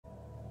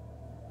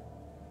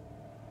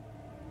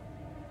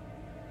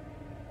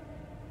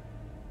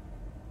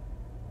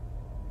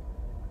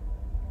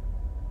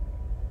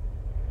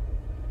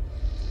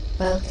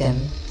Welcome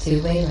to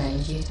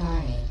Weyland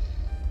Yutani.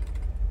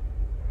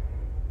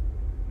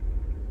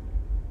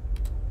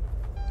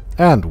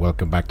 And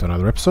welcome back to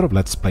another episode of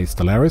Let's Play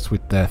Stellaris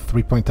with the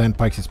 3.10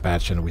 Pikes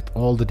expansion with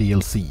all the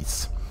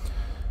DLCs.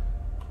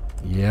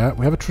 Yeah,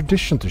 we have a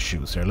tradition to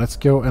choose here. Let's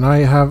go, and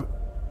I've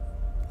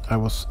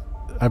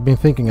been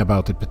thinking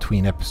about it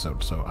between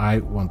episodes, so I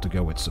want to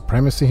go with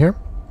Supremacy here.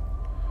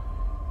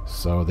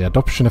 So the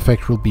adoption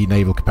effect will be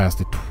naval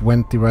capacity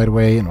 20 right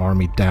away and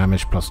army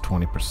damage plus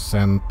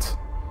 20%.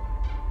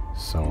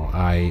 So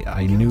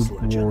I knew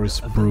war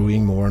is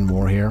brewing more and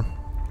more here.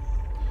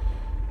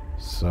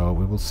 So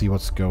we will see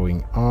what's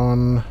going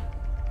on.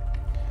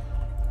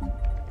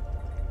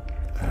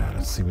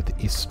 Let's see with the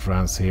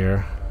Istrans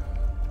here.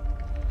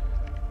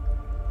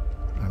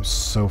 I'm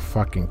so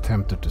fucking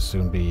tempted to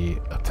soon be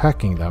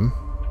attacking them.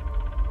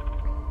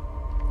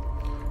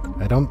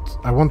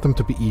 I want them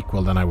to be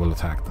equal, then I will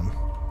attack them.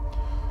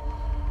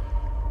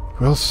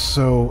 We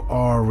also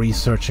are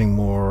researching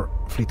more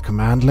fleet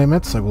command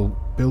limits. I will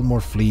build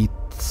more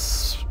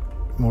fleets,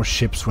 more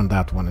ships when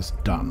that one is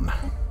done.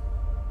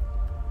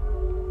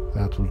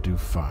 That will do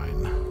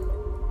fine.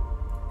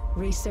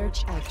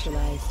 Research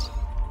actualized.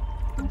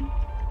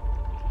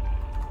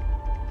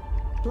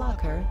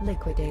 Blocker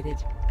liquidated.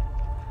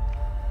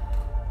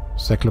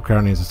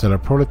 Secular needs a stellar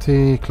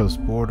polity,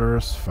 closed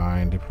borders,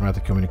 fine.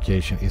 Diplomatic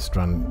communication,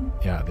 Istran,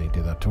 yeah, they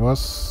did that to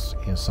us.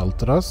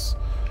 Insulted us.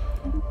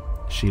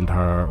 Shield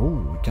her.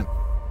 Oh, we can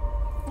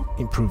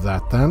improve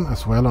that then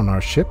as well on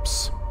our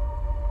ships.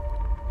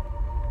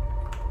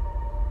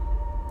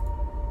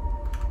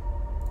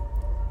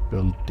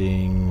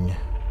 Building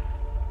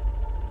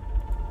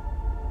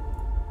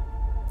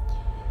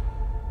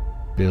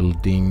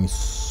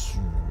buildings,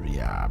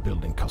 yeah,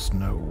 building cost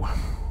no.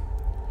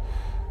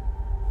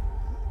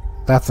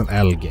 That's an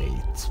L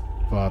gate,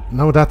 but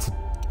no, that's a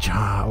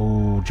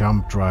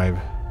jump drive.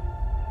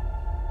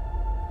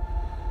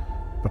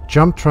 But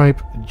jump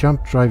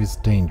drive is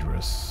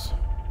dangerous.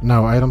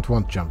 No, I don't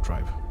want jump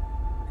drive.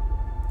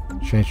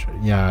 Change,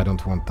 yeah, I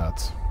don't want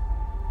that.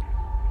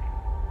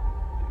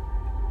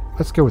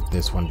 Let's go with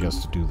this one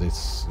just to do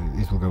this.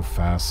 It will go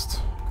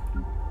fast.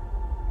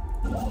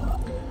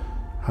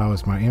 How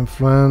is my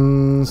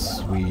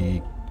influence?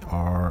 We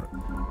are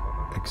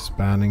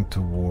expanding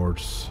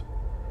towards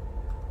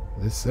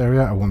this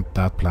area. I want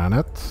that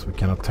planet. We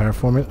cannot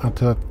terraform it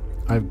until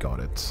I've got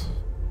it.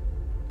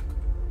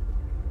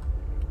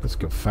 Let's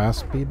go fast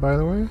speed, by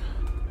the way.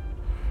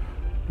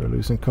 We're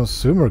losing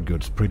consumer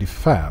goods pretty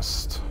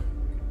fast.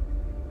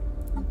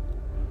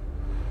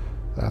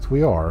 That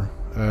we are.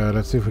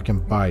 Let's see if we can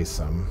buy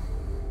some.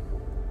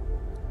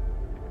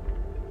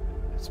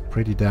 It's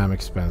pretty damn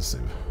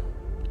expensive.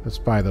 Let's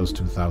buy those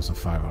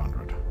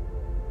 2,500.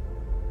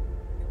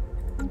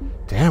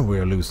 Damn, we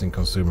are losing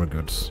consumer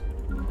goods.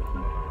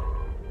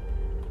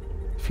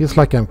 Feels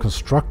like I'm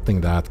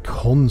constructing that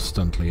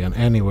constantly, and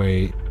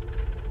anyway,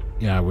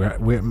 yeah,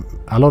 we're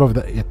a lot of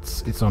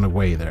it's on the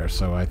way there,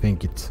 so I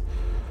think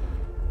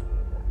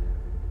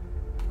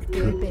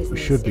we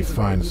should be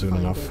fine soon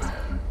enough.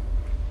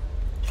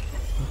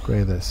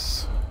 Upgrade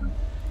this.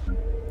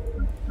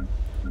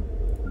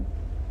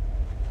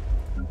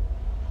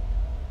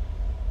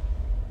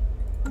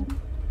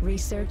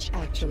 Research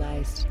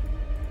actualized.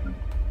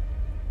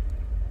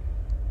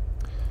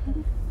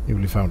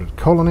 Newly founded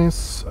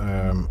colonies,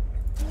 2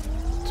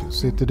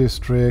 city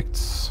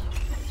districts,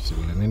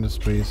 civilian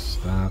industries,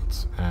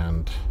 that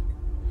and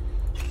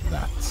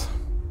that.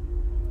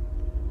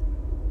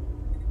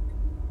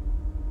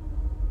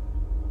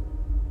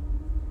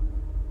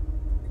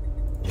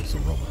 Also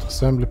robot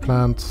assembly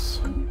plants.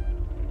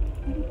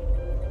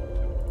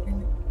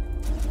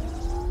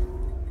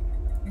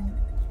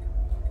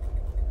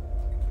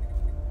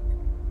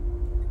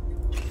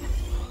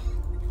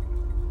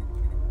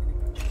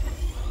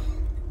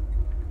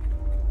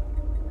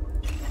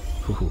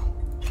 Whew.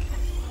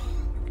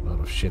 A lot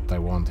of shit I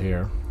want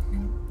here.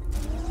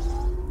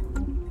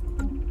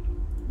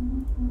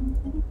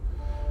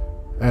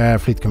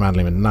 Fleet command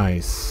limit,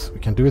 nice. We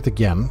can do it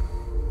again.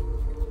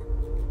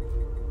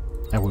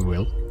 And we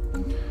will.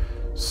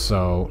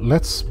 So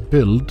let's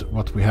build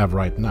what we have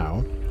right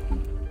now.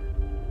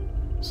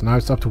 So now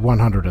it's up to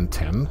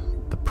 110.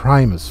 The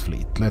Primus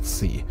fleet, let's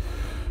see.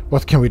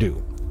 What can we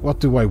do? What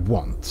do I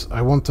want?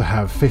 I want to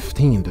have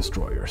 15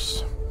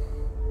 destroyers.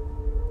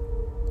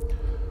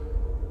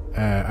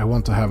 I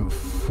want to have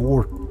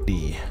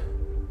 40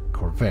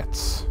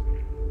 corvettes.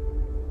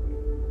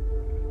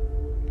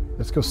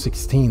 Let's go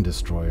 16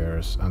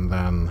 destroyers and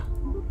then...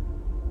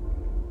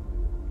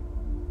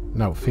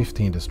 No,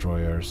 15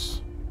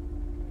 destroyers.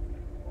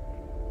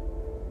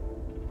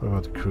 What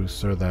about the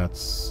cruiser?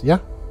 That's... yeah,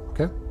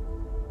 okay.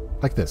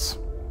 Like this.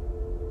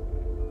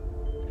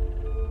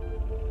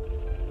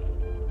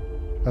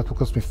 That will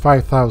cost me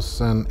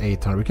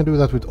 5,800. We can do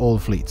that with all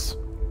fleets.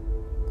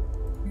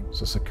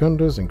 So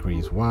Secundus,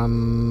 increase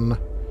 1.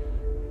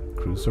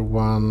 Cruiser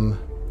 1.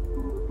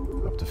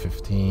 Up to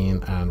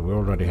 15. And we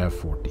already have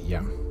 40,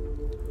 yeah.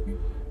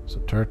 So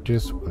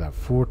Tertius will have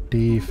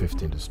 40,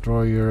 15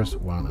 destroyers,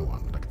 1 and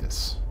 1, like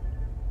this.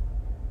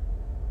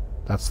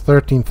 That's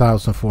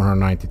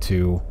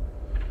 13,492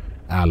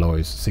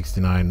 alloys,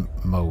 69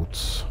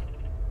 motes,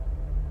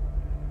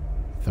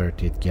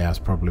 38 gas,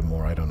 probably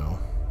more, I don't know.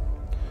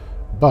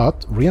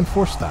 But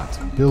reinforce that,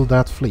 build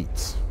that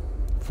fleet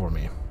for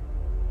me.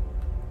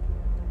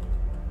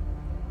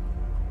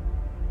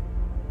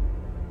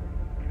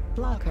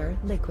 Blocker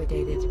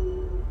liquidated.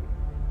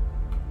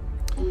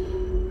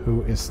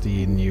 Who is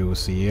the new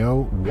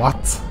CEO?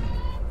 What?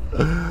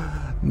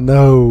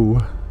 No,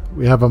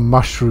 we have a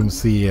mushroom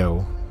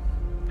CEO.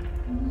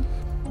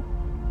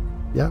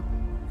 Yeah,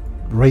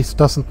 race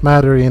doesn't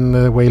matter in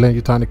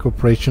Weyland Yutani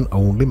Corporation,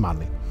 only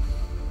money.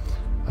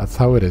 That's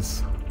how it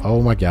is.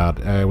 Oh my god,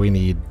 we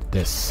need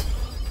this.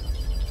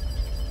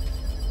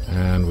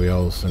 And we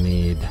also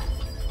need...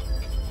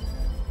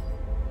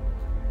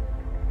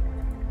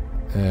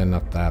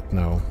 not that,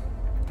 no.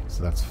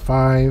 So that's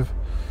 5.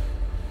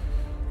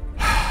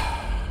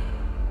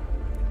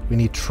 We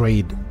need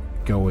trade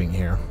going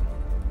here.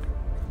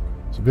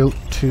 So build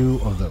 2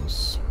 of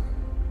those.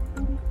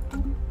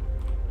 And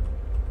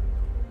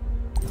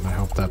I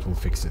hope that will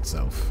fix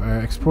itself.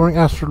 Exploring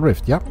Astral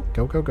Rift. Yep,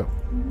 go, go, go.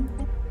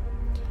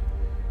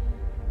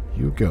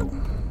 You go.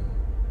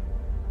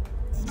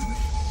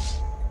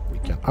 We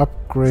can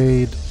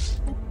upgrade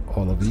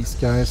all of these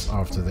guys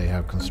after they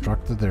have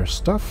constructed their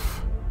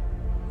stuff.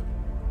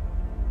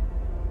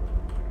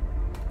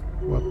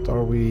 What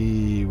are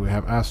we? We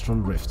have Astral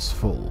Rifts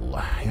full.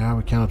 Yeah,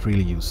 we cannot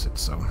really use it,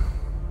 so.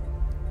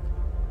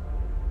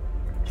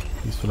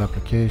 Peaceful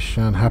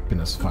application,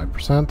 happiness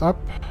 5% up.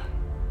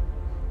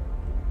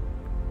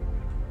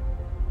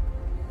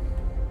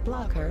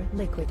 Blocker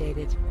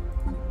liquidated.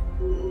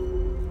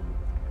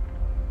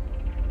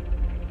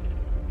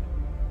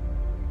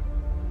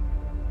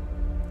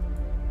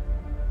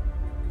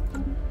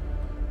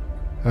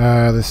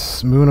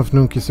 This moon of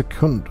Nunci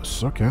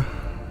Secundus, okay.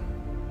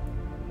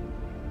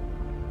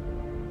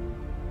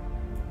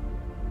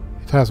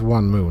 It has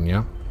 1 moon,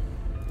 yeah?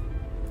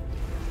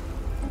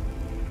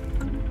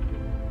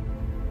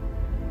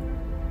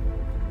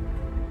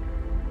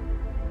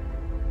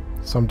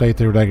 Some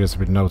data irregularities have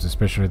been noticed,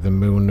 especially the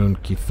moon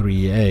Nunci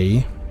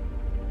 3A.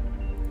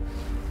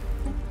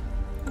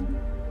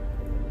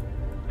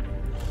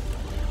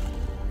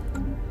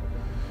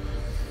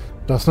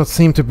 Does not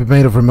seem to be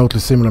made of remotely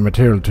similar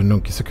material to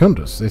Nunci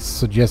Secundus. It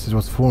suggests it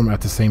was formed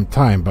at the same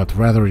time, but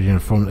rather originally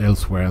formed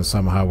elsewhere and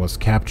somehow was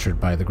captured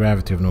by the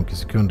gravity of Nunci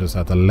Secundus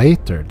at a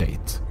later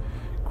date.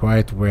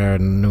 Quite where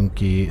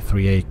Nunci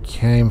 3A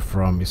came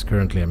from is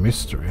currently a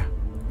mystery.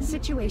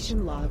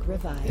 Situation log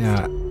revised.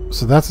 Yeah,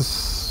 so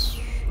that's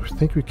I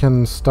think we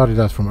can study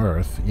that from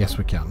Earth. Yes,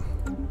 we can.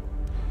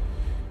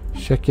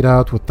 Check it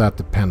out what that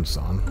depends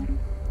on.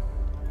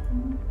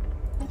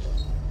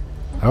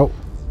 Oh.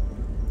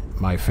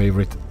 My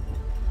favorite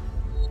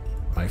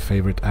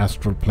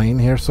astral plane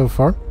here so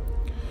far.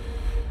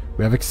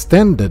 We have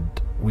extended,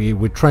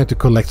 we're trying to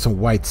collect some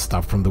white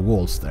stuff from the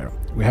walls there.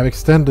 We have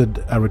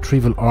extended a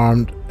retrieval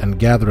arm and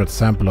gathered a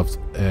sample of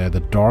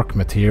the dark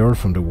material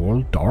from the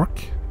wall.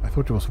 Dark? I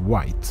thought it was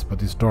white,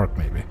 but it's dark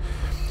maybe.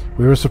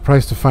 We were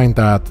surprised to find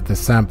that the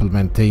sample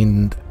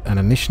maintained an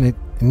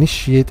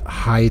initiate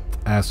height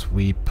as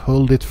we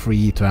pulled it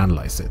free to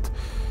analyze it.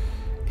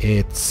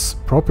 Its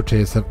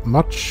properties have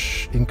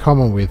much in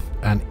common with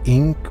an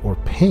ink or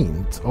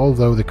paint,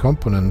 although the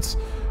components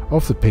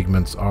of the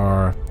pigments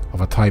are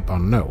of a type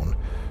unknown.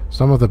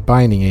 Some of the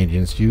binding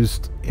agents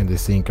used in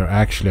this ink are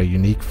actually a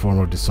unique form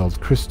of dissolved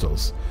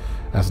crystals.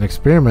 As an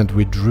experiment,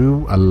 we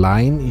drew a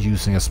line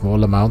using a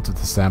small amount of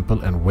the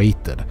sample and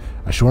waited.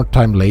 A short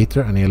time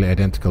later, a nearly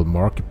identical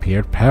mark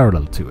appeared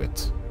parallel to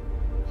it.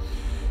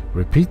 We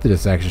repeated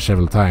this action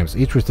several times,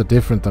 each with a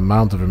different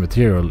amount of the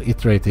material,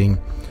 iterating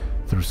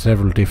through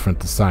several different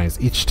designs.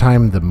 Each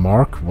time the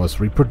mark was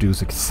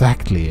reproduced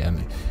exactly and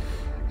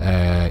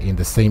in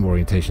the same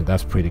orientation.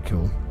 That's pretty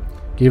cool.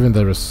 Given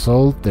the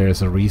result, there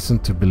is a reason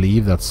to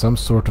believe that some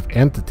sort of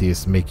entity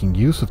is making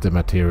use of the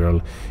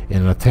material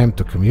in an attempt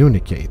to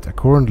communicate.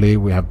 Accordingly,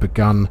 we have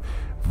begun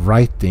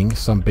writing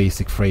some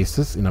basic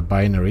phrases in a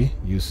binary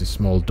using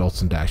small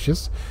dots and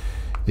dashes.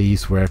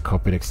 These were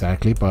copied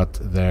exactly, but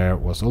there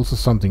was also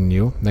something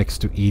new. Next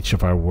to each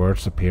of our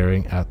words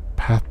appearing a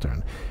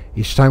pattern.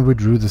 Each time we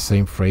drew the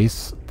same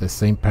phrase, the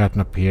same pattern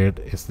appeared.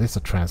 Is this a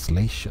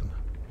translation?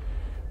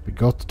 We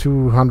got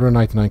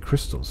 299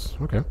 crystals.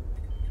 Okay.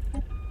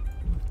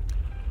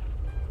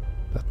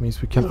 That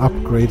means we can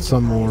upgrade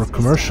some more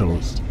commercial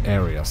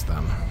areas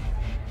then.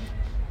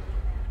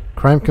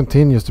 Crime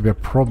continues to be a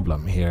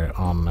problem here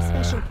on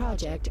Special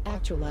project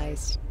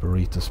actualized.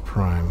 Burritos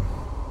Prime.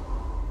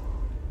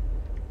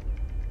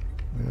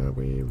 Yeah,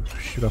 we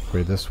should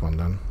upgrade this one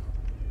then.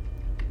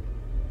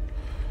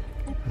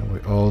 And we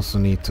also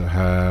need to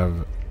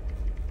have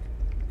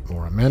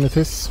more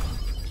amenities.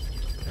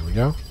 There we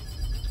go.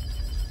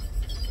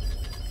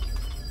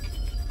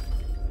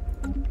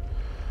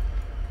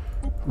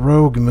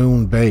 Rogue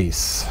Moon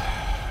Base.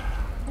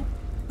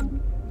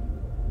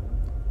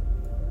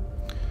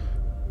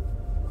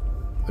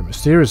 The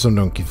Mysterious on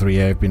Nunki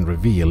 3A have been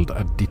revealed.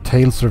 A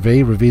detailed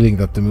survey revealing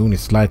that the moon is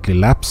slightly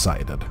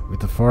lap-sided, with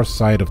the far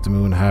side of the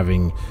moon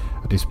having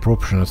a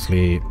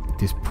disproportionately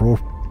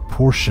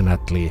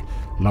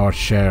large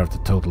share of the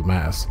total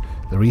mass.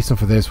 The reason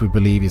for this, we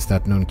believe, is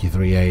that Nunki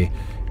 3A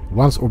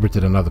once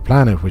orbited another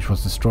planet which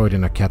was destroyed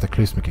in a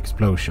cataclysmic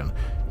explosion.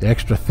 The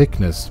extra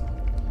thickness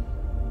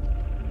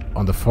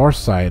on the far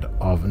side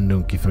of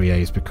Nunki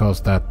 3A is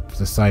because that's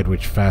the side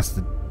which faced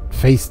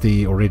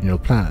the original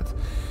planet.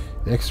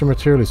 The extra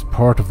material is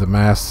part of the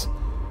mass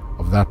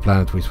of that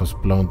planet which was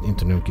blown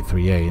into Nunki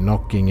 3A,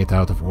 knocking it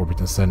out of orbit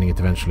and sending it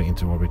eventually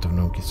into orbit of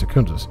Nunki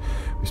Secundus.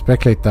 We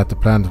speculate that the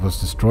planet was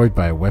destroyed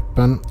by a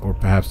weapon, or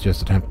perhaps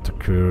just attempt to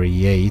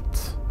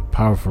create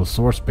powerful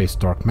source-based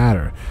dark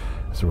matter.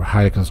 So a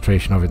high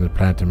concentration of it in the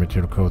planetary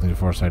material coating the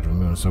far side of the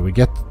moon. So we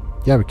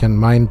can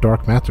mine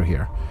dark matter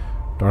here.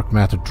 Dark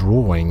matter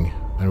drawing.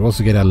 And we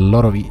also get a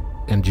lot of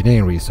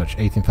engineering research,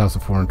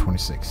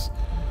 18,426.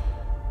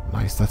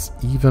 Nice, that's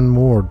even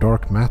more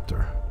dark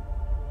matter.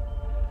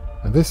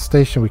 And this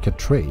station we can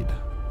trade.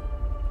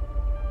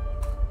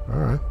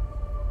 Alright.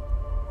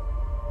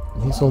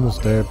 He's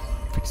almost there,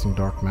 fixing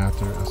dark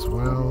matter as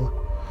well.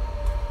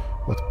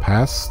 What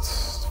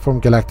passed? From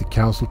Galactic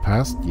Council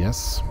passed,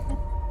 yes.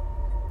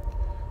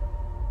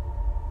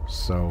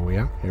 So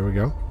yeah, here we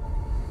go.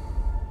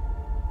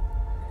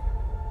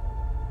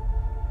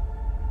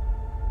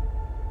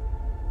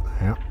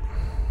 Yeah.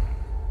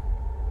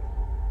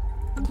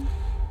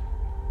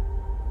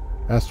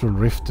 Astral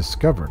Rift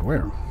discovered.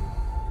 Where?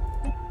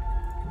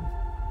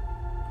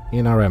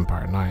 In our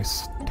empire.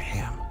 Nice.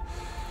 Damn.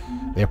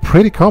 They're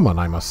pretty common,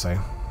 I must say.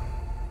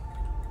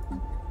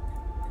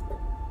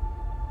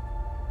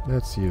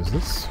 Let's use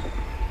this.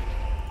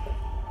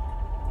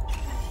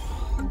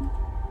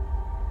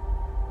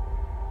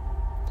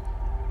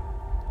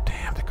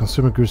 Damn, the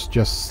consumer goods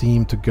just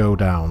seem to go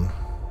down.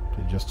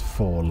 They just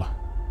fall.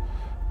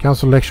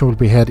 Council election will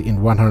be held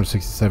in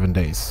 167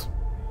 days.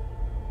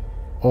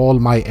 All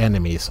my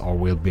enemies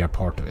will be a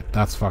part of it.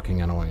 That's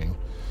fucking annoying.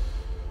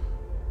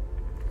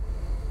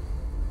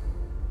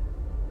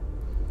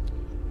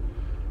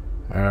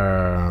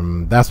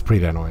 That's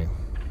pretty annoying.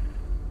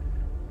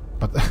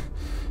 But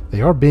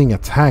they are being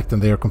attacked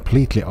and they are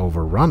completely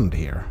overrun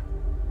here.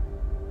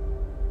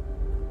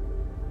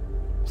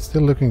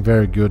 Still looking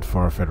very good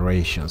for our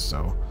Federation,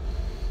 so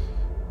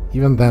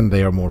even then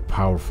they are more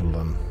powerful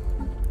than...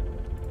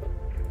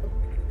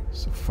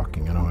 So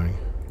fucking annoying.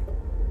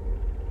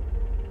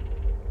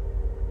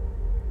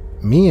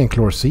 Me and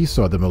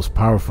Chlorciso are the most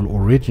powerful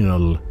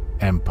original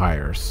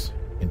empires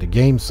in the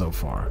game so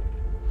far.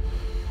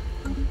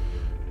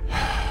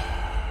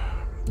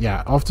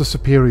 Yeah, after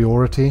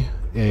superiority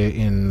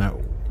in,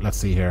 let's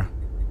see here,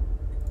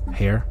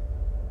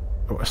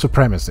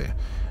 supremacy,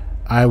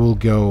 I will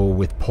go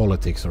with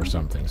politics or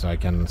something, so I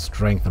can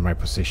strengthen my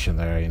position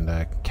there in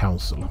the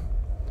council.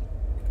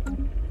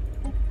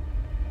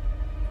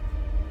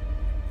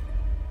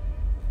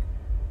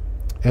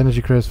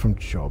 Energy credits from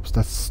jobs.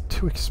 That's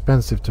too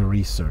expensive to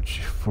research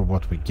for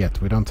what we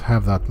get. We don't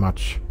have that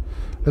much.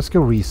 Let's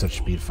go research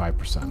speed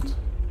 5%.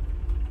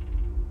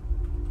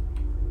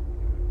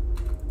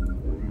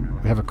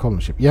 We have a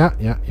colony ship. Yeah,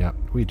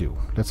 we do.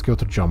 Let's go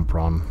to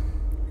Jumpron.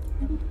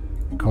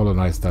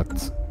 Colonize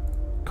that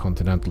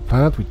continental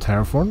planet we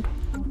terraformed.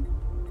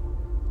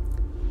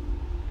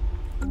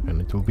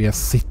 And it will be a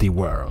city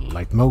world,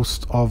 like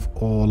most of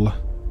all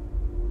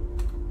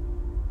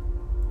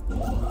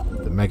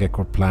the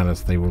megacorp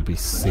planets. They will be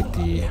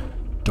city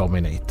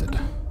dominated.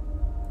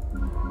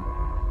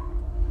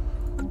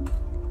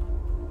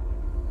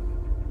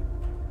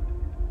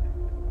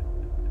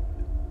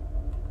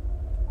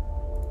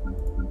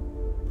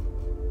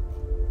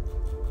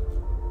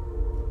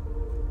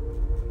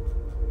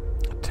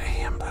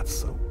 Damn, that's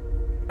so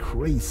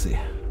crazy.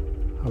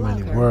 How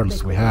many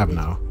worlds we have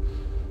now?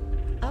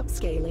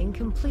 Upscaling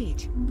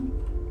complete.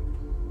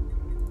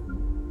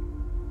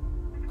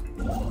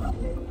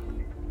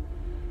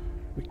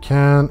 We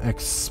can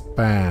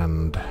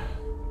expand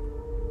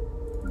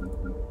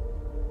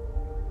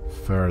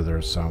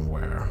further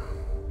somewhere.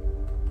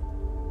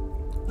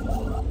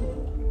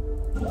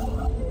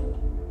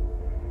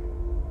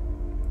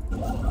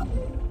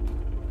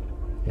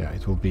 Yeah,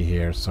 it will be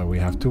here, so we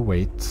have to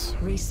wait.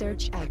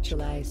 Research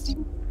actualized.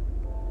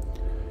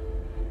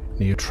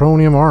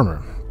 Neutronium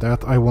armor.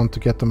 That I want to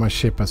get on my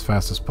ship as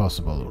fast as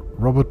possible.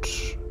 Robot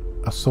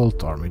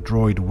assault army.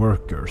 Droid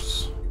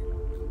workers.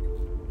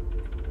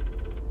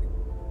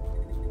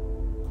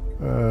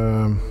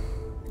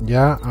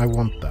 Yeah, I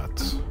want that.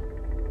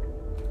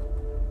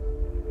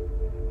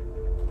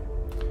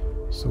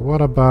 So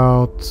what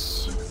about...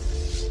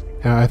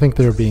 I think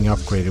they're being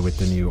upgraded with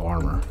the new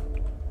armor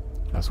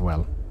as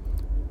well.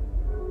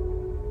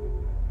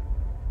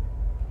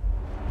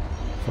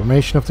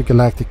 Formation of the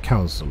Galactic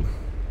Council.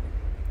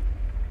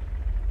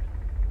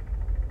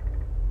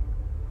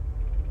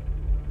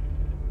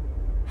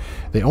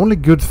 The only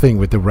good thing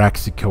with the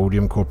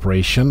Raxicodium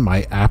Corporation,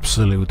 my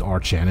absolute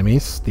arch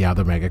enemies, the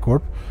other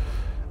megacorp,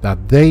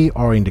 that they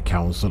are in the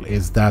council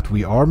is that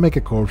we are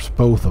megacorps,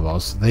 both of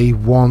us. They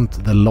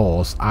want the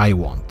laws I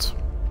want.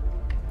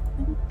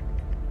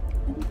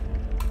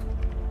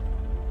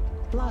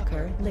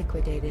 Blocker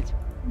liquidated.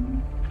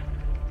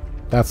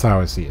 That's how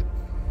I see it.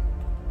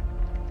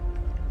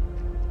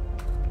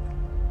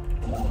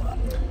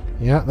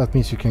 Yeah, that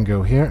means you can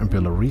go here and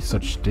build a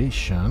research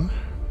station.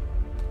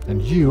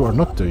 And you are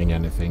not doing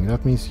anything.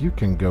 That means you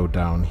can go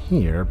down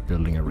here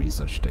building a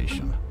research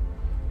station.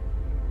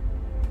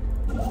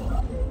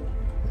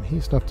 And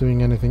he's not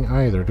doing anything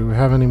either. Do we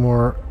have any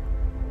more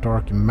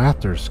dark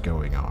matters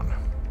going on?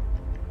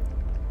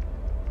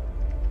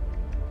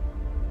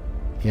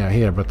 Yeah,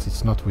 here, but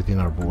it's not within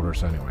our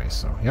borders anyway,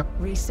 so yep.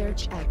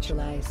 Research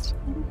actualized.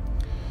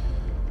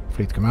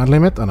 Fleet command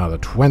limit, another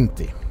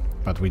 20.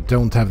 But we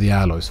don't have the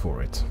alloys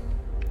for it.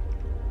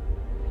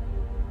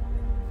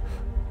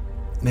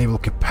 Naval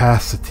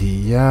capacity,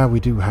 yeah, we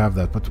do have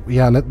that, but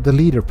yeah, the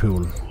leader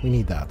pool, we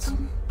need that.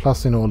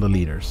 Plus in all the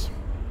leaders.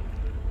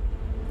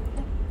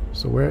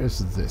 So where is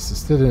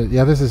this?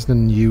 Yeah, this is the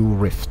new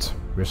rift.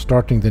 We're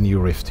starting the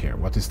new rift here.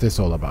 What is this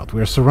all about?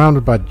 We're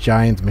surrounded by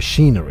giant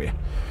machinery.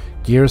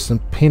 Gears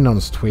and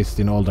pin-ons twist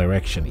in all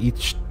directions.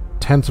 Each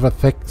tenth of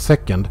a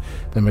second,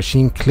 the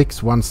machine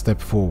clicks one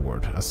step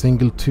forward. A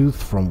single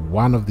tooth from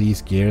one of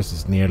these gears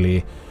is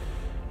nearly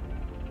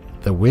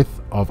the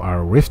width of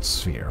our rift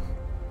sphere.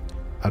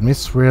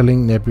 Amidst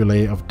swirling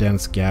nebulae of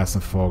dense gas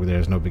and fog, there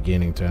is no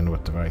beginning to end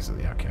what devices.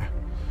 Yeah, okay.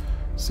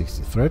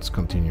 60 threads,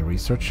 continue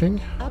researching.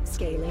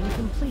 Upscaling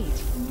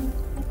complete.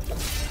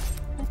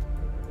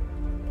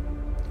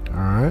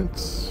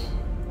 Alright.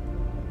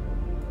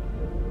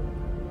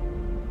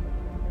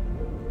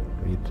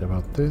 Read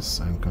about this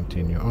and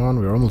continue on.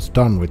 We're almost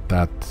done with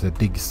that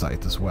dig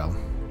site as well.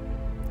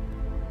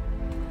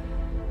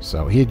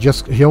 So he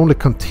only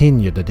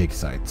continued the dig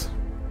site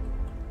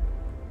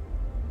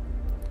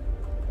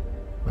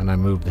when I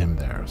moved him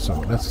there. So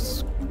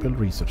let's build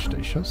research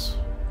stations.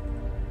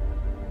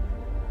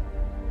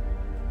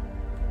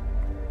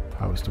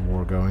 How is the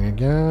war going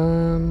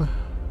again?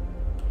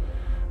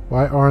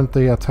 Why aren't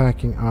they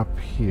attacking up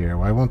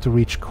here? I want to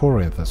reach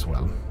Corinth as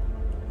well.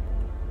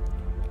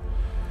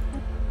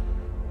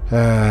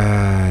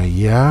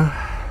 Yeah.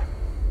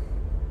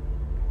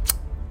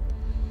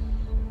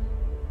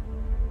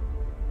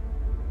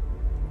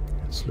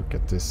 Let's look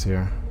at this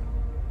here.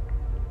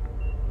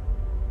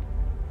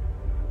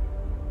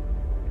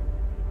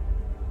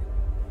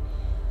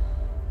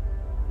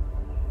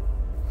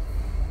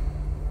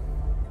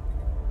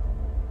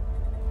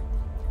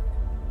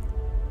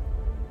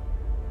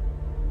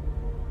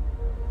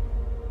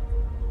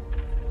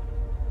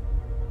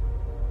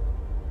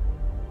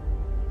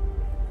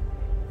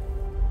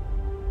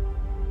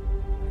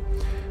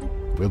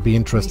 Will be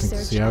interesting to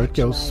see how it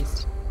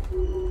goes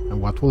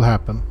and what will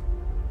happen.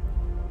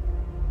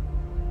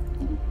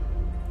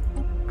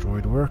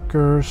 Droid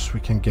workers,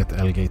 we can get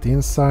Elgate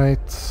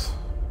Insight.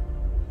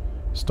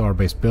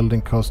 Starbase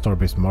building cost,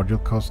 Starbase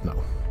module cost,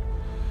 no.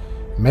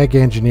 Mega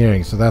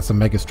engineering, so that's a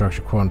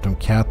megastructure quantum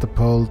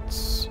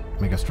catapults,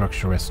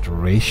 megastructure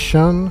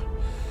restoration.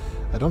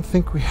 I don't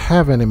think we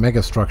have any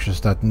megastructures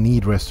that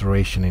need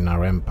restoration in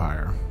our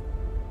empire.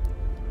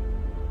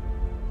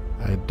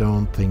 I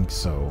don't think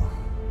so.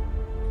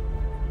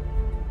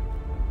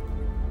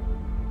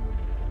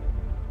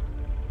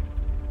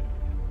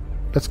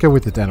 Let's go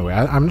with it anyway.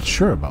 I'm not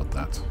sure about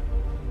that.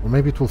 Or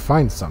maybe it will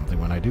find something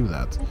when I do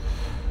that.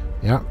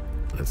 Yeah,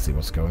 let's see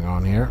what's going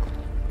on here.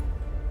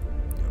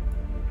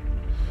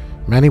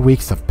 Many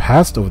weeks have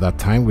passed. Over that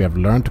time we have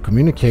learned to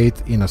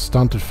communicate in a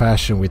stunted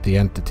fashion with the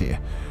entity.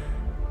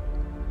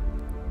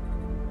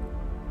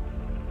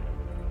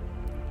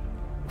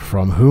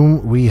 From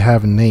whom we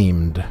have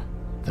named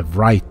the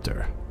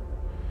Writer.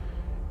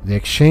 The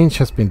exchange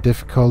has been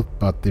difficult,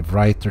 but the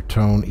Writer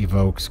tone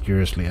evokes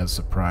curiously as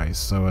surprise.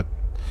 So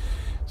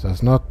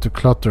as not to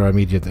clutter our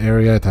immediate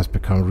area, it has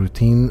become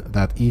routine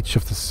that each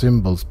of the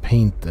symbols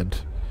painted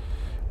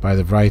by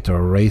the Writer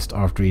are erased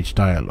after each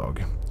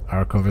dialogue.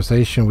 Our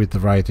conversation with the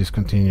Writer is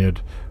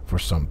continued for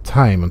some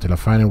time until a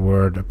final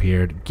word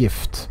appeared,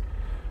 gift.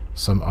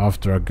 Some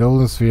after a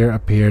golden sphere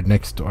appeared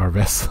next to our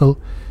vessel.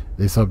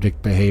 This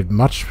object behaved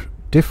much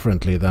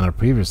differently than our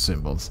previous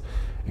symbols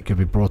and could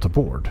be brought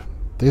aboard.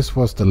 This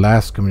was the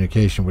last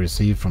communication we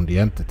received from the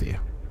entity.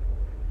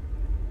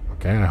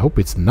 Okay, I hope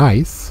it's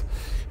nice.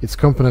 Its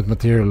component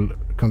material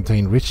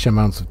contain rich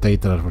amounts of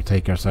data that will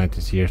take our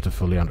scientists years to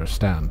fully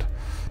understand.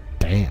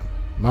 Damn.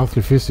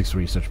 Monthly physics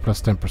research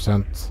plus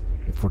 10%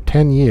 for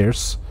 10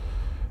 years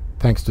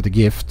thanks to the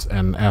gift,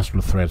 and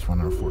astral threads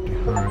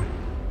 140. Alright.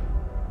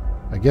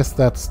 I guess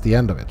that's the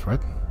end of it,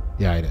 right?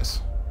 Yeah, it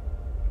is.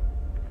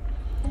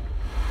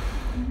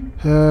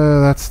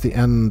 That's the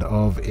end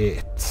of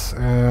it.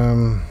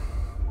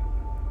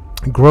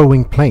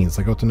 Growing planes.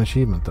 I got an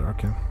achievement there,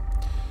 okay.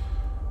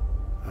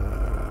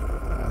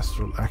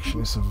 Astral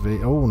action is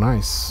available. Oh,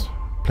 nice.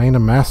 Plane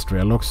of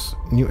mastery unlocks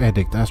new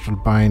edict, astral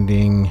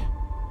binding,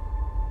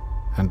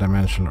 and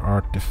dimensional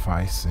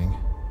artificing.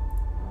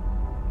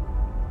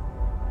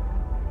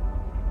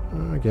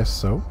 I guess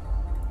so.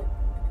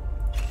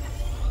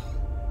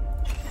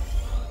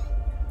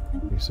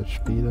 research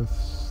speed and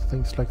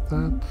things like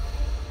that.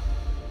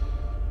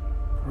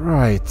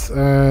 Right,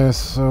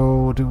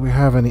 so do we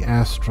have any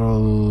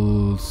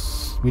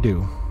astrals? We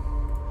do.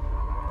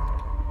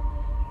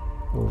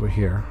 Over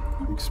here.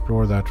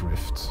 Explore that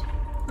rift.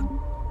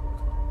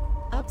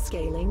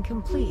 Upscaling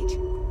complete.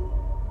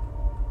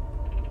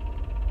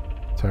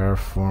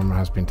 Terraform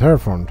has been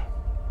terraformed.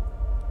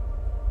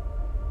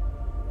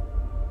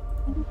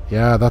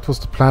 Yeah, that was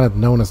the planet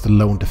known as the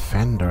Lone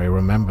Defender, I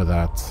remember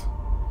that.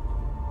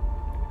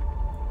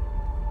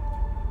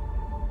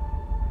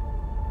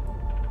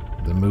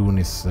 The moon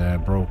is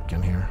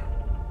broken here.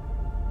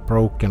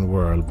 Broken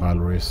World,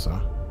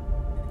 Balrissa.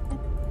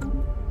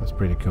 That's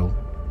pretty cool.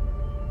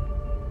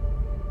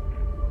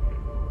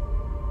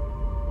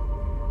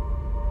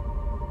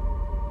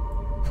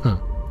 Huh.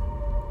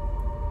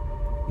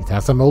 It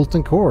has a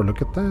molten core,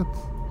 look at that.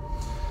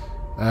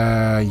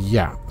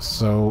 Yeah,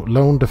 so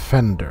Lone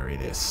Defender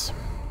it is.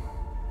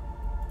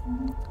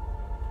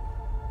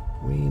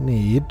 We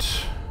need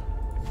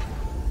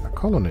a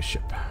colony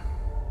ship.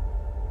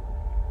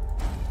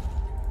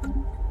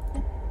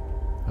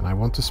 And I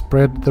want to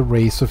spread the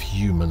race of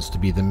humans to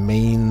be the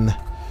main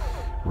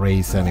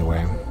race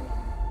anyway.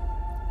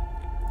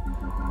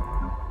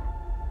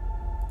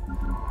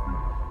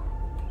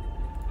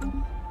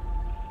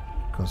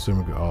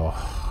 Consumer... oh,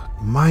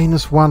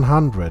 minus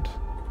 100.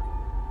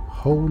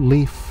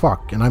 Holy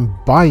fuck. And I'm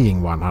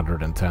buying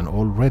 110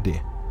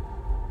 already.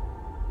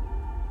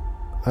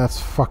 That's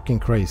fucking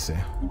crazy.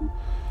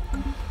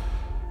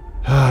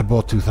 I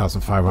bought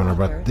 2,500,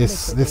 but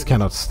this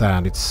cannot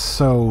stand. It's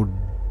so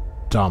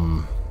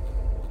dumb.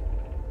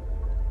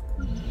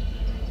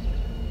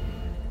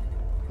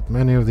 But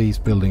many of these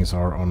buildings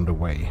are on the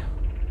way.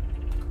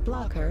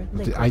 Blocker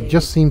I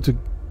just seem to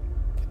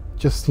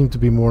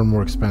be more and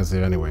more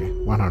expensive anyway.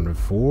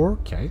 104,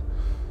 okay.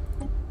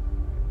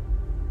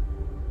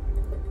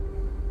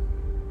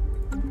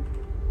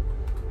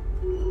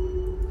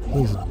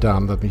 He's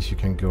done. That means you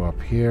can go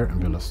up here and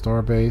build a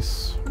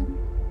starbase.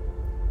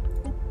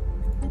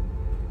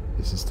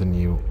 This is the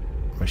new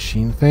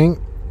machine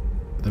thing.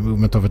 The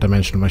movement of a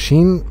dimensional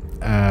machine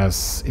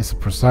is as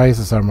precise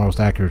as our most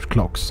accurate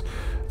clocks.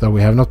 Though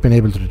we have not been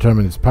able to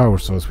determine its power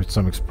source, with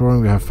some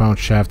exploring we have found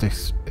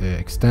shafts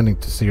extending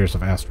to series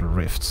of astral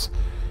rifts.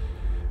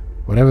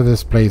 Whatever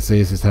this place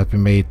is, it has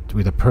been made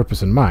with a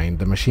purpose in mind.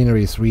 The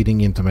machinery is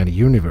reading into many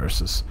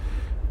universes.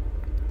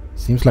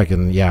 Seems like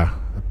a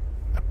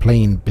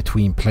plane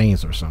between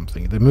planes or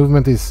something. The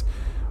movement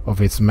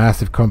of its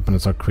massive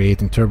components are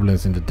creating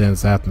turbulence in the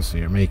dense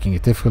atmosphere, making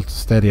it difficult to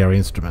steady our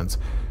instruments.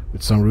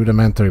 With some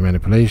rudimentary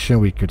manipulation,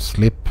 we could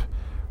slip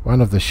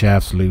one of the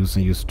shafts loose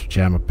and use it to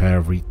jam a pair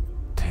of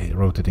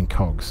rotating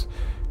cogs.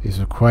 This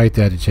will quiet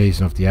the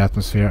agitation of the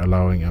atmosphere,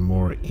 allowing a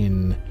more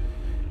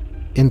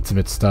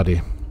intimate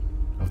study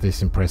of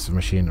this impressive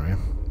machinery.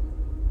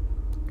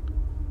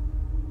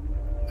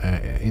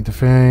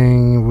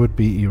 Interfering would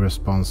be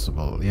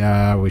irresponsible.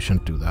 Yeah, we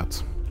shouldn't do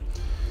that.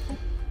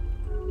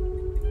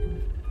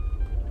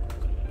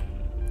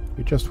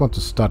 We just want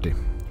to study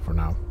for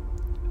now.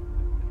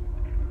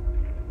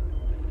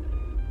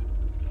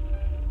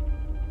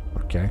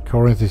 Okay,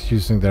 Corinth is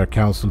using their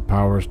council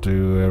powers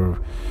to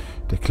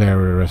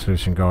declare a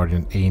Resolution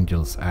Guardian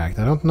Angels Act.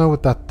 I don't know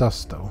what that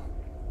does though.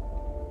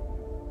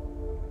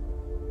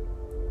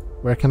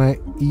 Where can I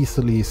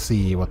easily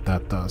see what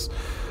that does?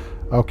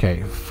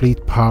 Okay,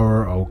 fleet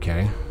power,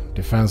 okay.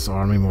 Defense,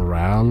 army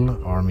morale,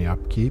 army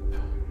upkeep.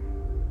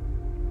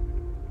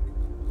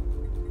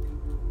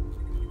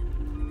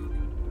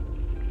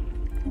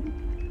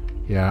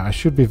 Yeah, I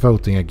should be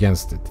voting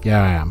against it.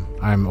 Yeah, I am.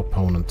 I'm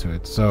opponent to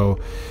it. So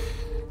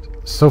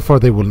far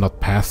they will not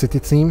pass it,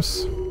 it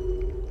seems.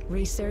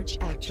 Research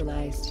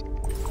actualized.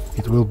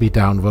 It will be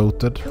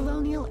downvoted.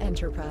 Colonial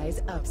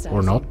Enterprise upsizing.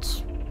 Or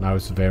not. Now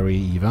it's very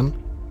even.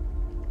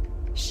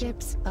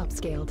 Ships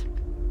upscaled.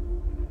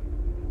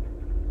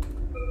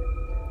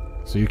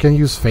 So you can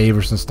use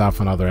favors and stuff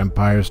on other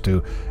empires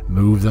to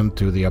move them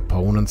to the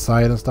opponent's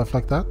side and stuff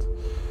like that.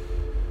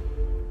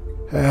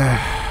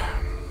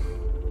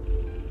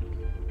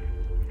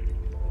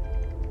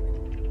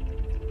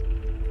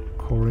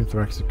 Corinth,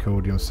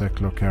 Raxicodium,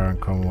 Secular, Karen,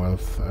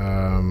 Commonwealth.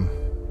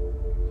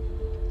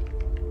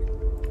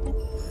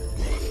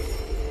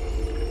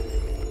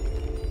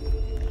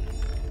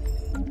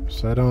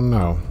 So I don't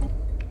know.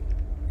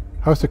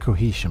 How's the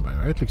cohesion, by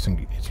the way? It looks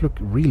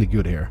really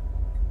good here.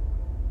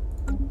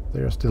 They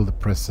are still the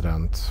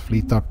president.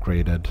 Fleet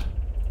upgraded.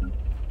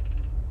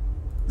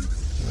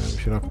 We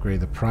should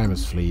upgrade the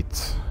Primus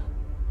fleet.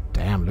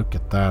 Damn, look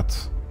at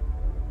that.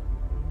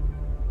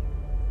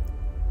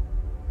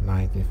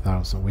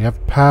 90,000. We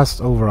have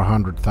passed over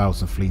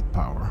 100,000 fleet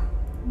power.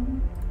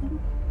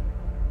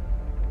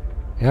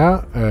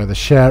 Yeah, the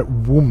share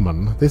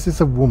woman. This is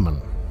a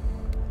woman.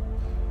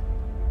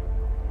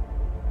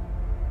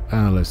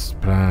 Analyst,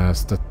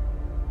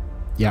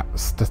 yeah,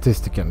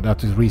 statistician.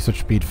 That is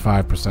research speed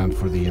 5%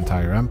 for the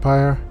entire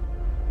empire.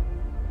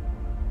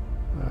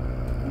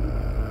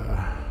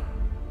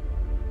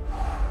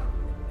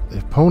 The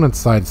opponent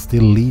side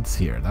still leads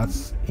here.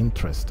 That's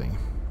interesting.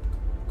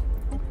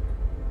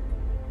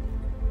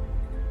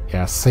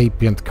 Yeah,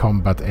 sapient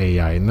combat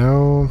AI.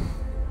 No.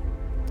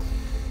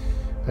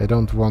 I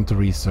don't want to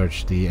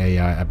research the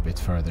AI a bit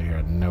further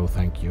here. No,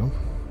 thank you.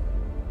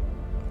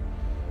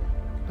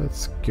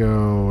 Let's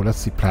go... Let's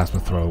see plasma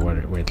throw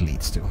where it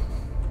leads to.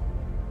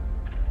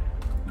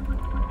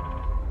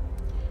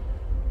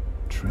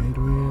 Trade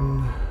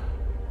wind.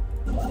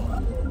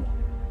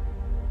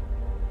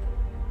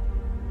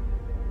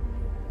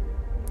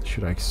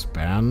 Should I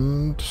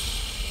expand?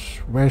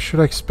 Where should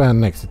I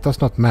expand next? It does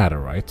not matter,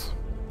 right?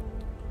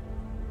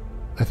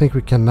 I think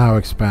we can now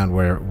expand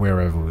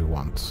wherever we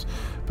want.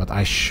 But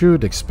I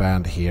should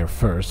expand here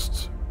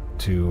first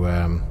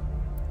to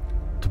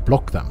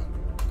block them.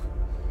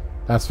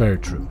 That's very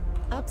true.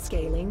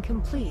 Upscaling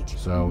complete.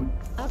 So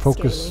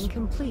focus Upscaling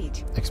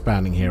complete.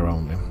 expanding here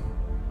only.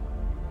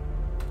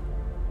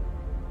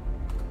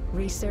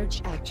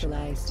 Research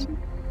actualized.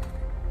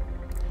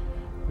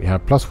 We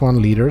have +1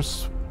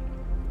 leaders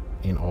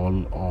in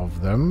all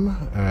of them.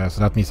 So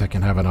that means I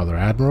can have another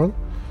admiral.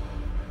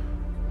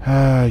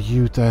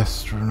 Youth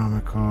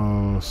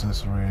astronomical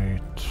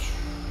sensorate.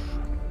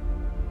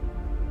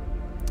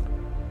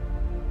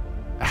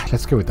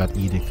 Let's go with that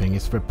edict thing.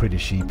 It's pretty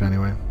cheap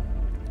anyway.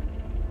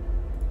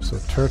 So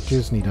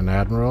Turkish need an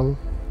admiral.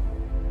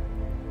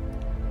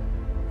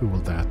 Who will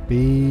that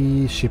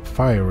be? Ship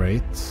fire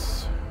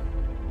rate.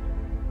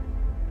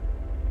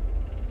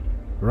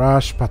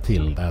 Raj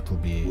Patil. That will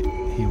be.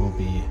 He will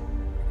be.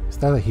 Is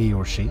that a he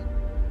or she?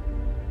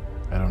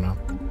 I don't know.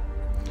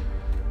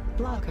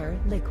 Blocker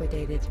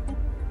liquidated.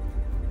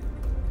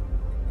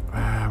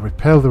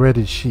 Repel the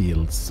ready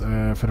shields.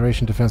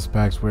 Federation defense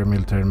packs where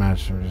military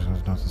management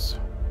is notice.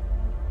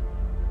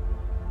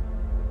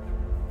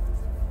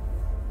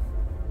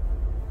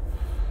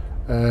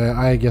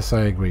 I guess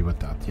I agree with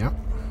that, yeah.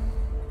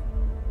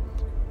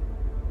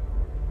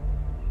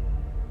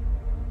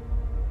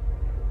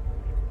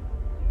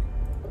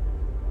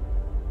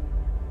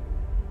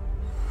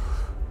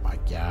 My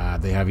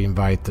god, they have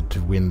invited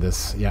to win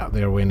this. Yeah,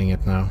 they're winning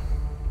it now.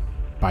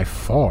 By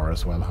far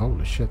as well,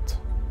 holy shit.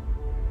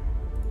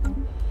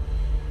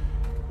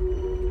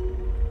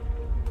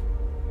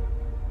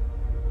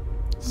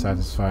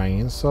 Satisfying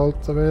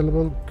insult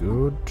available,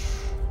 good.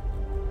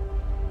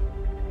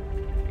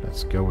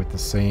 Let's go with the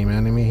same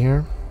enemy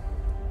here.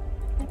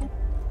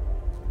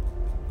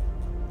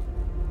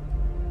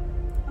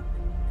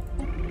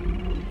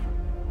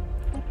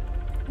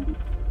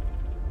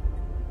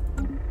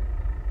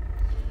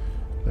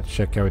 Let's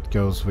check how it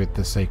goes with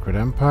the Sacred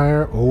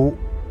Empire. Oh,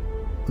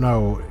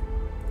 no.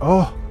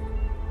 Oh,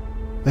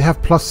 they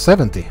have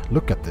 +70.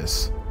 Look at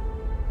this.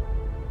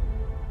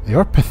 They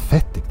are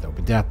pathetic though,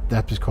 but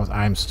that's because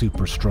I'm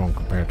super strong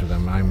compared to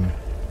them.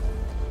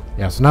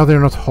 Yeah, so now they're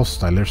not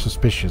hostile, they're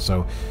suspicious,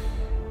 so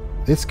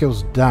this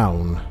goes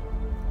down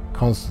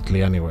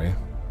constantly anyway.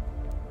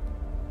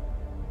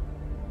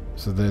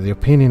 So the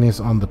opinion is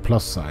on the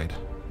plus side.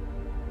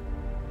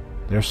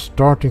 They're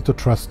starting to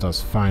trust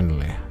us,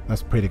 finally.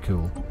 That's pretty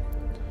cool.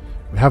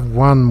 We have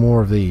one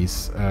more of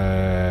these.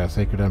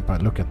 Sacred Empire,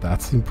 look at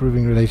that.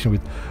 Improving relation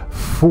with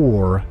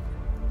 4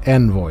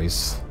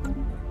 envoys.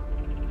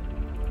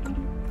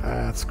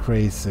 That's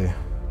crazy.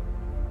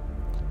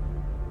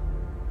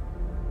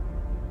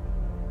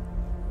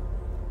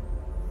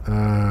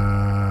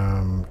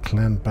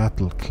 Clan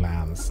battle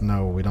clans.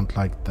 No, we don't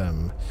like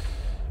them.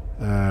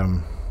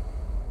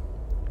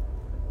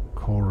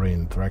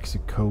 Corinth,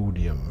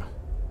 Raxicodium.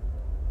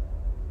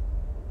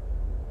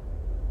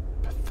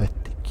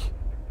 Pathetic.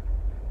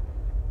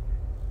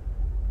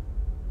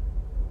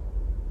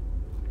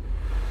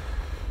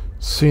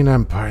 Sin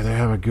Empire, they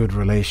have a good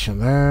relation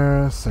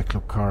there.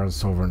 Cyclocar and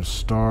Sovereign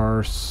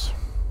Stars.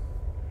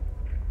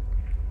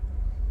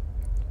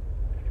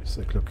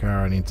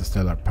 Cyclocar and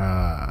Interstellar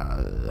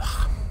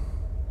Path.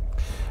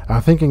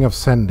 I'm thinking of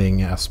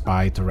sending a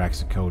spy to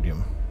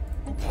Raxicodium.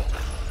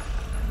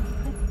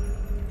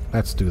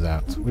 Let's do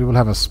that. We will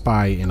have a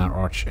spy in our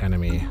arch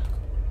enemy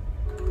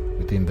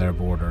within their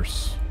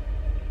borders.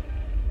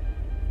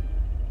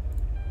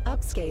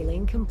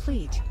 Upscaling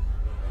complete.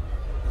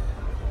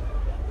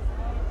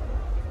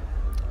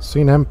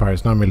 Sin Empire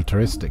is now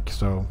militaristic,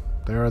 so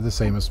they are the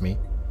same as me.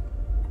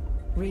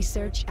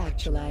 Research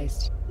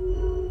actualized.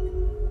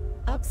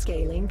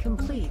 Upscaling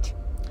complete.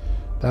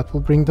 That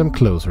will bring them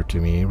closer to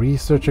me.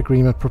 Research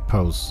agreement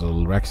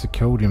proposal.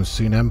 Raxicodium,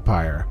 Sin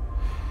Empire.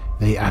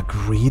 They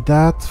agreed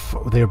that?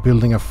 They're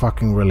building a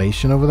fucking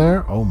relation over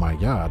there? Oh my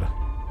god.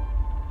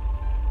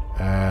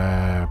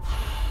 I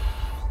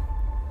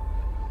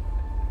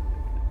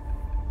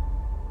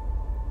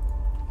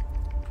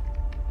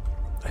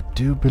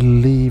do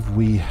believe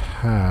we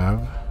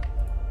have...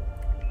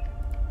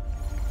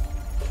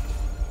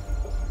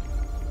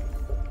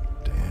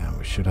 Damn,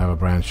 we should have a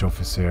branch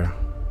office here.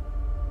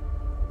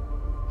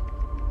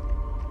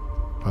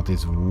 But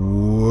it's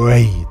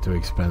way too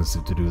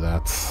expensive to do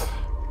that.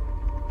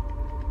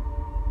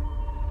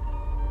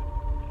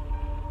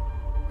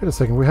 Wait a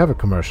second, we have a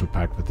commercial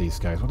pact with these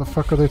guys. What the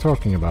fuck are they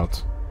talking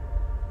about?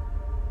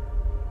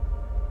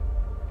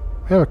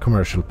 We have a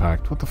commercial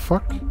pact. What the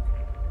fuck?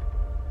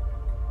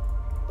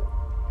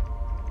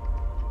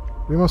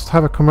 We must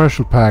have a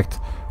commercial pact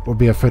or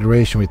be a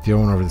federation with the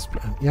owner of this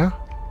planet. Yeah?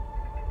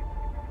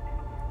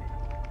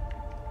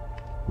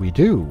 We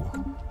do.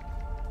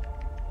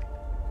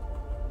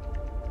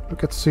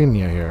 Look at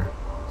Synia here.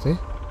 See?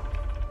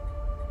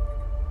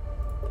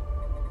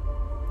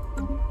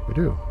 We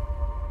do.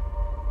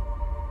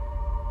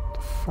 What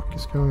the fuck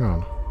is going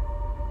on?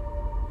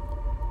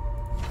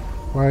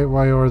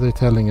 Why are they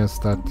telling us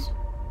that?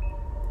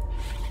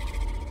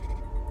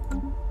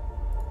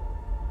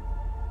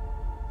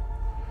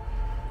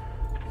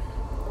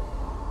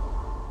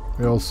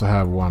 We also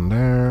have one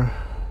there.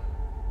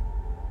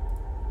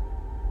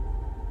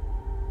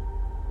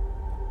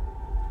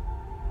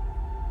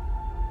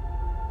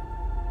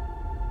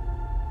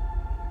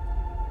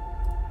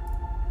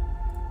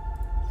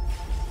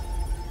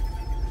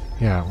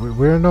 Yeah,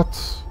 we're not...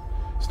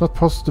 It's not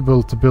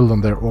possible to build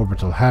on their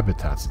orbital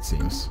habitats, it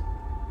seems.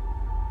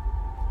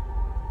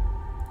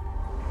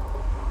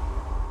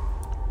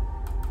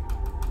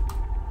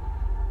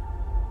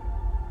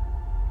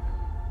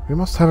 We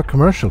must have a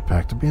commercial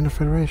pact to be in a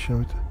federation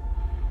with...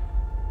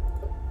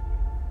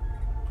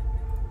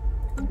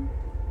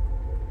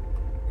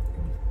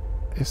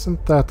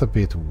 Isn't that a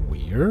bit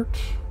weird?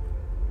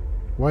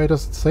 Why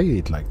does it say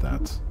it like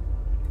that?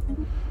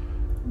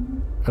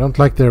 I don't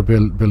like their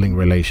building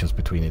relations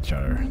between each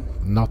other.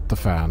 Not a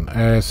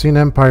fan. Sin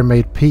Empire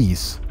made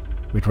peace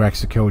with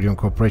Raxicodian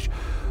Corporation.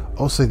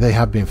 Also, they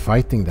have been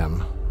fighting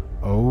them.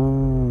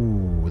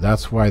 Oh,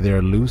 that's why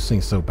they're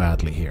losing so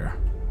badly here.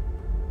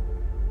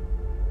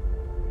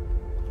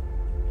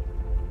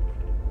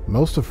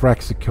 Most of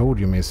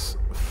Raxicodium is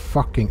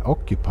fucking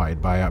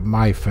occupied by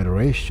my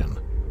federation.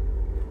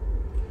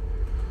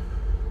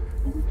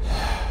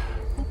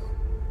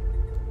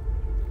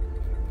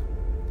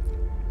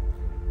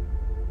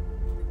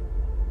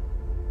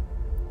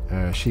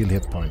 Shield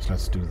hit points,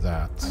 let's do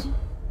that.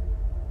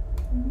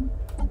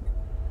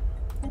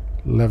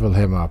 Level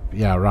him up.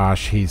 Yeah,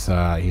 Raj, he's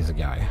a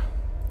guy.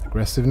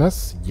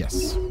 Aggressiveness?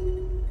 Yes.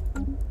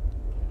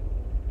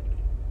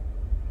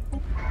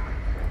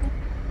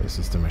 This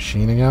is the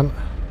machine again.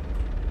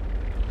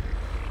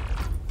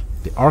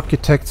 The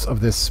architects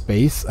of this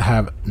space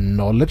have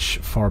knowledge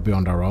far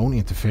beyond our own.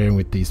 Interfering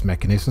with these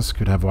mechanisms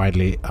could have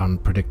widely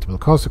unpredictable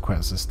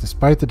consequences.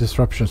 Despite the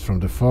disruptions from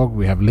the fog,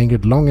 we have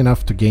lingered long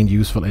enough to gain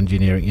useful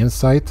engineering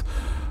insight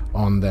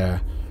on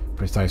the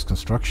precise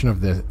construction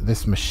of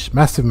this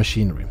massive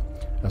machinery,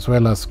 as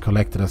well as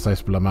collected a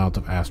sizable amount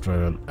of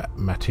astral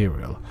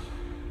material.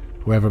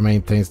 Whoever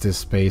maintains this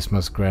space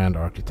must grant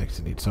architects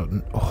indeed. So,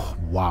 oh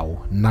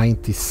wow,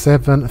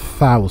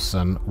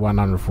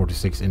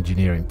 97,146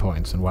 engineering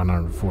points and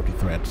 140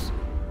 threads.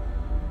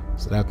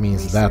 So that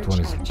means research that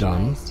one is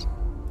done.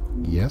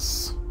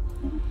 Yes.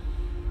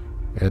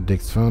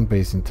 Edicts found.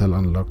 Base Intel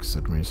unlocks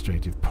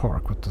administrative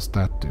park. What does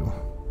that do?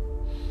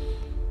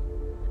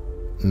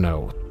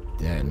 No.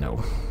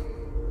 No.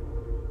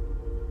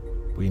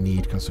 We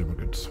need consumer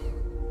goods.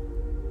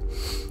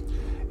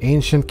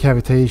 Ancient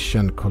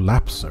Cavitation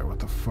Collapser. What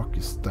the fuck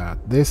is that?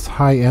 This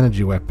high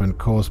energy weapon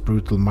caused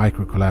brutal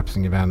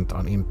micro-collapsing event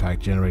on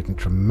impact, generating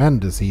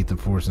tremendous heat and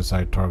force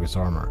inside target's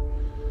armor.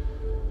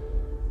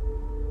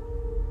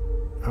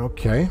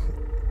 Okay.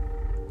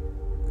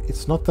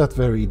 It's not that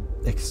very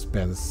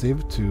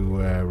expensive to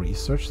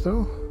research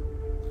though.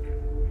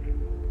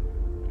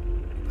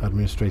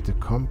 Administrative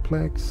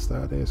complex.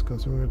 That is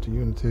consumer to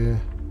Unity.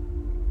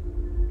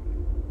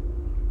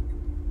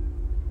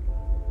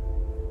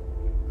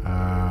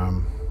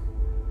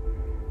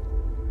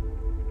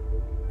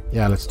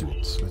 Yeah, let's do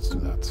it. Let's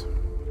do that.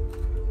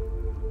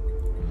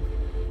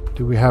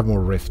 Do we have more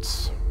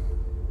rifts?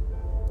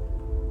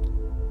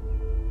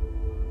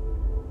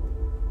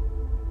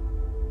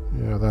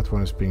 Yeah, that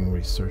one is being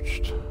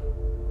researched.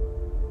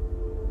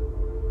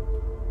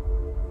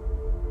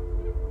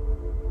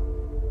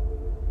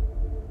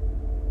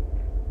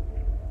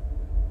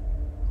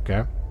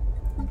 Okay.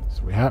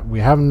 So we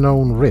have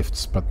known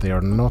rifts, but they are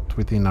not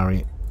within our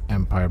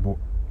empire board.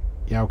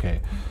 Yeah,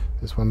 okay.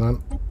 This one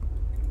then.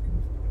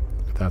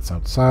 That's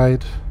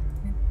outside.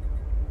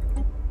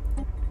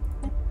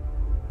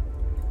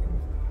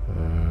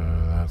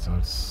 That's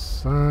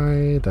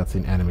outside. That's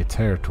in enemy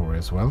territory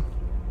as well.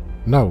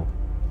 No.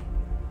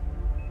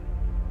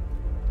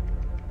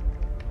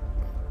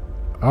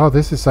 Oh,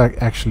 this is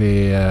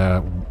actually...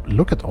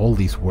 look at all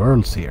these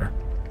worlds here.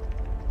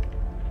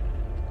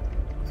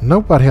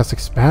 Nobody has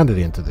expanded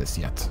into this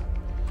yet.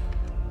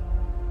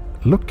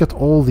 Look at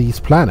all these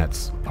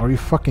planets. Are you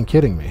fucking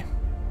kidding me?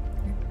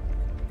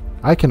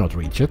 I cannot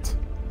reach it.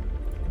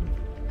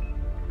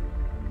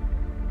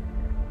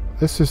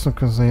 This system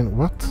contains...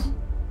 What?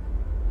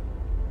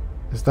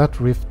 Is that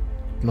rift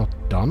not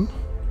done?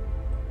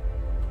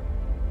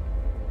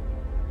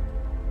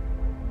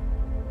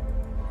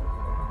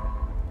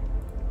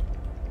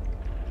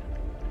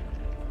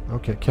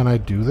 Okay, can I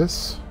do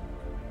this?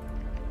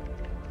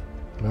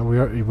 No, we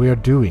are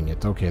doing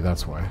it. Okay,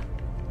 that's why.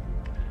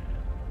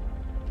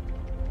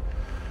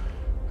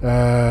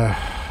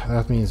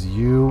 that means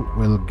you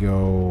will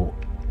go...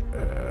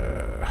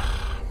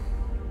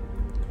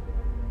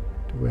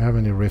 do we have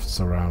any rifts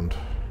around?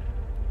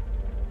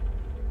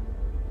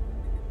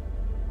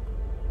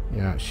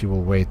 Yeah, she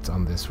will wait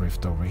on this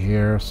rift over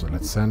here, so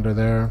let's send her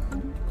there.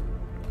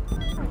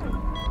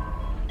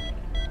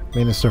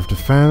 Minister of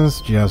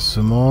Defense,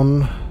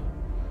 Jasumon,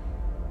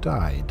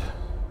 died.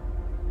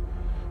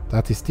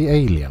 That is the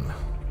alien.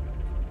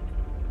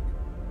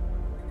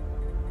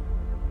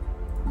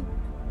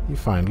 He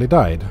finally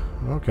died.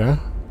 Okay.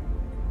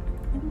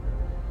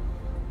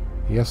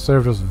 He has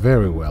served us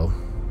very well.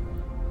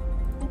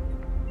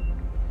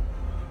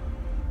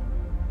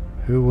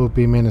 Who will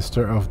be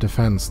Minister of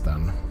Defense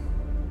then?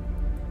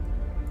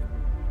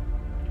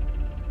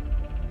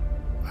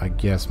 I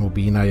guess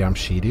Mobina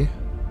Yamshidi.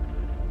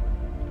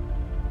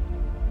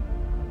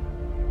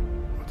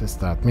 What is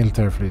that?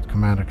 Military Fleet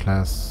Commander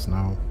class?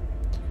 No.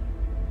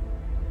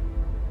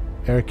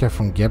 Erika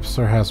von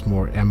Gebser has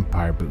more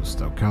Empire boost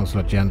though. Council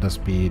agenda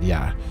speed,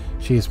 yeah.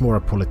 She is more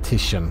a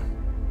politician.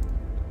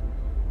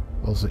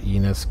 Also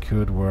Ines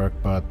could work,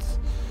 but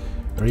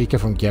Erika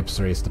von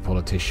Gebser is the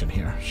politician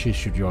here. She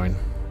should join.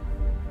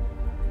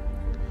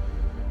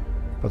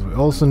 But we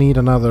also need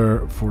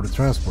another for the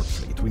transport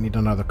fleet. We need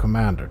another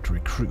commander to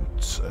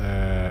recruit.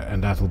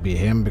 And that will be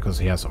him because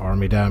he has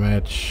army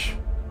damage.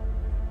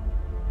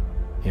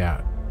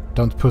 Yeah,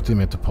 don't put him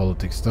into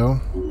politics though.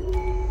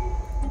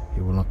 He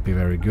will not be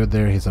very good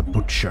there. He's a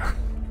butcher.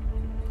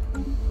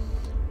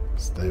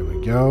 So there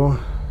we go.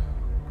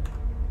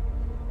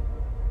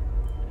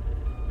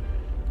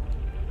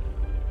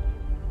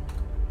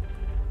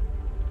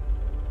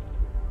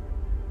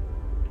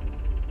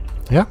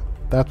 Yeah,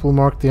 that will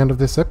mark the end of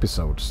this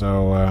episode.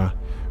 So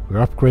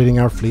we're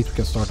upgrading our fleet. We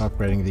can start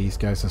upgrading these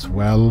guys as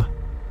well.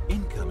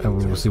 And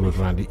we will see what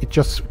Randy. It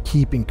just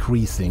keep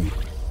increasing.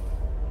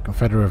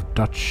 Confederate of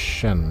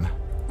Dutchen.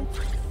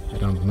 I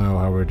don't know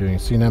how we're doing.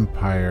 Sin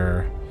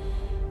Empire.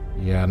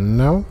 Yeah,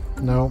 no,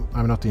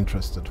 I'm not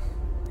interested.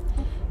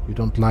 You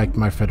don't like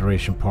my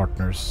Federation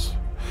partners.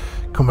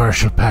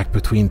 Commercial pact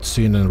between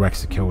Syn and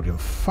Rexicodium.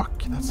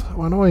 Fuck, that's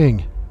so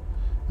annoying.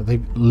 They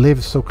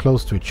live so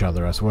close to each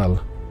other as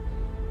well.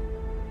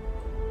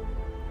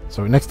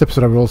 So next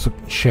episode I will also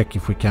check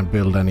if we can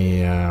build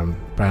any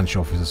branch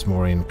offices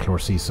more in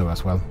Clorciso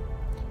as well.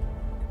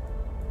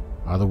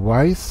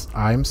 Otherwise,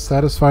 I'm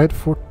satisfied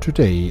for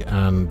today,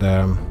 and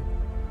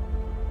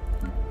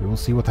we will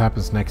see what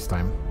happens next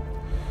time.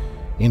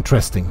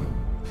 Interesting.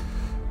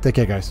 Take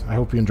care, guys. I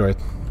hope you enjoy it.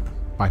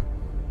 Bye.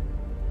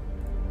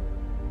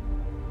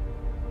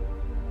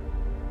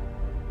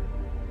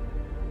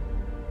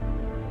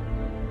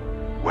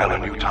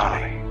 Weyland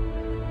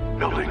Yutani,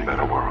 building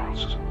better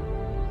worlds.